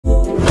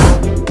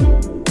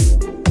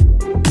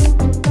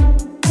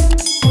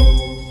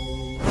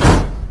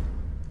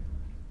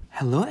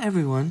Hello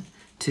everyone.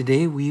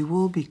 Today we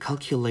will be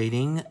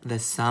calculating the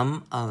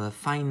sum of a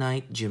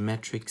finite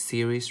geometric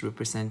series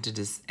represented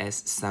as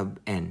S sub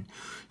n.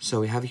 So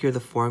we have here the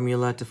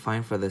formula to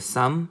find for the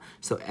sum.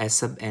 So S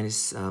sub n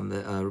is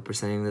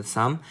representing the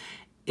sum.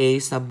 A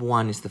sub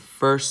 1 is the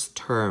first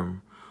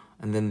term.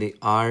 And then the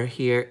R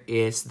here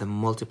is the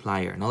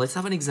multiplier. Now let's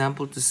have an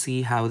example to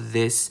see how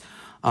this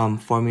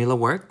formula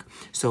work.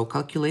 So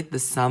calculate the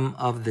sum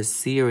of the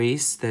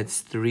series.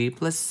 That's 3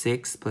 plus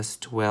 6 plus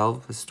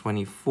 12 plus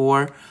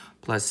 24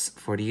 plus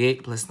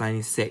 48 plus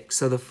 96.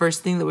 So the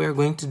first thing that we are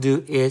going to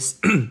do is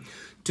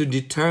to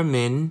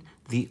determine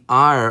the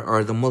R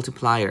or the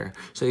multiplier.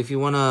 So if you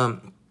want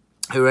to,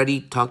 I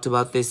already talked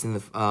about this in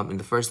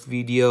the first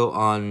video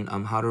on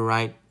how to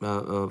write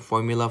a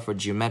formula for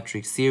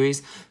geometric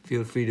series.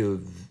 Feel free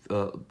to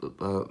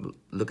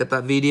look at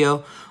that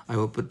video. I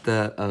will put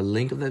the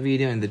link of that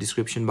video in the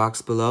description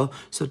box below.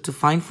 So to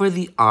find for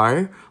the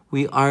R,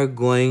 we are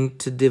going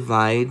to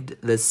divide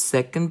the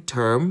second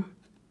term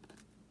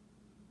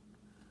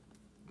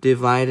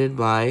divided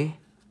by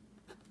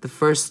the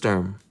first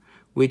term,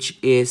 which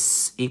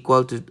is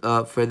equal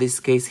to, for this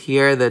case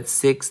here, that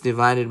 6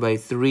 divided by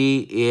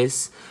 3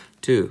 is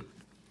 2.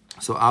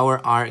 So our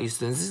R is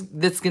 2.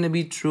 That's going to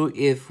be true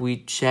if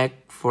we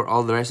check for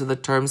all the rest of the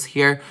terms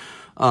here.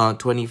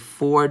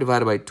 24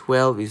 divided by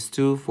 12 is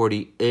 2.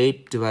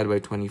 48 divided by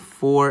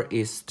 24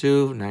 is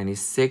 2.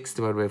 96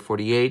 divided by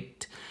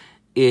 48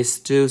 is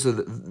 2. So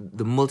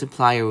the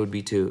multiplier would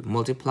be 2.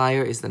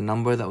 Multiplier is the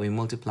number that we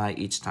multiply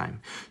each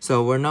time.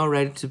 So we're now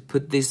ready to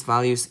put these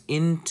values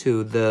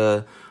into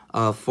the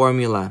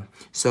formula.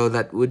 So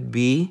that would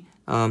be,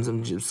 so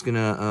I'm just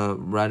gonna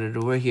write it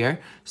over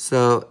here.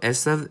 So S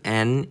sub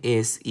n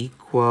is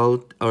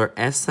equal, or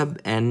S sub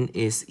n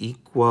is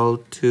equal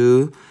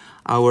to,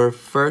 our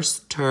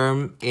first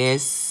term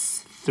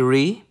is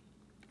 3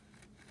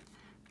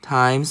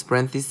 times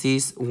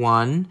parentheses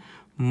 1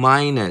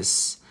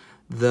 minus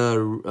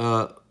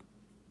the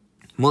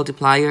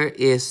multiplier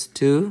is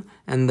 2,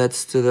 and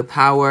that's to the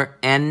power.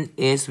 N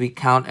is, we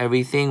count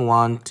everything,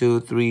 1,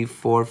 2, 3,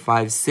 4,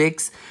 5,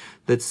 6.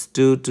 That's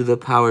 2 to the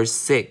power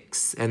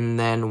 6, and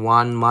then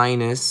 1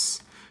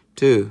 minus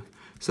 2.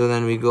 So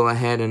then we go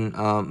ahead and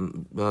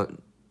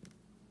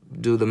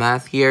do the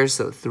math here.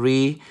 So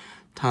 3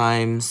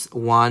 times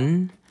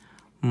 1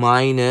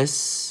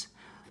 minus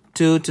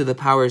 2 to the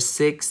power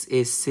 6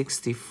 is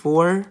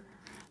 64.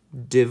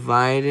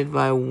 Divided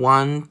by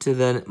 1 to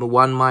the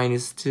 1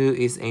 minus 2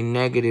 is a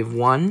negative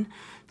 1.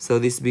 So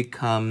this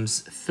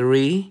becomes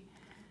 3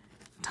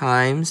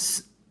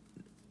 times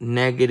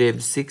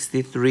negative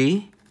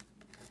 63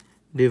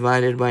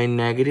 divided by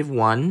negative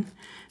 1.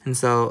 And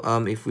so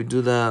if we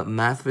do the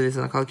math for this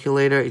on a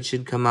calculator, it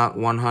should come out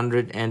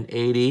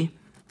 189.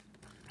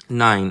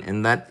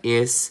 And that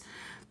is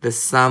the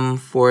sum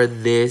for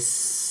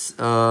this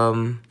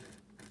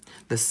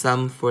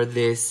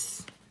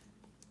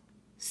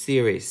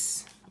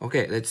series.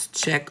 Okay, let's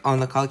check on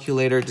the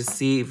calculator to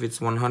see if it's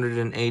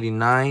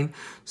 189.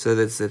 So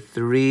that's a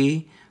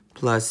 3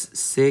 plus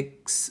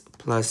 6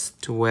 plus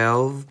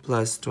 12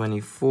 plus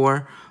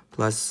 24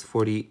 plus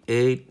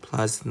 48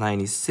 plus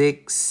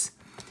 96.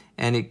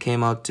 And it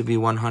came out to be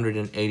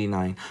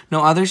 189.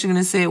 Now others are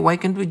gonna say, why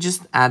can't we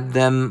just add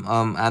them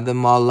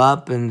all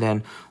up and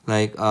then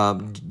like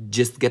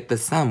just get the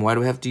sum? Why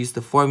do we have to use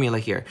the formula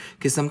here?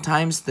 Because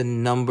sometimes the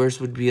numbers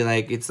would be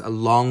like, it's a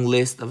long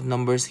list of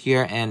numbers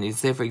here, and it's,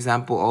 say for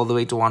example, all the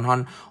way to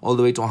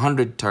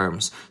 100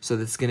 terms. So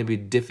that's gonna be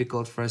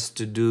difficult for us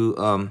to do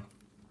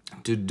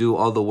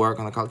all the work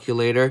on the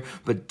calculator.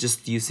 But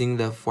just using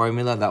the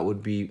formula, that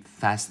would be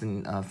fast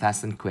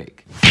and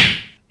quick.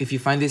 If you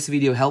find this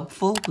video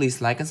helpful, please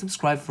like and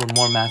subscribe for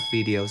more math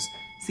videos.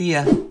 See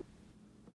ya!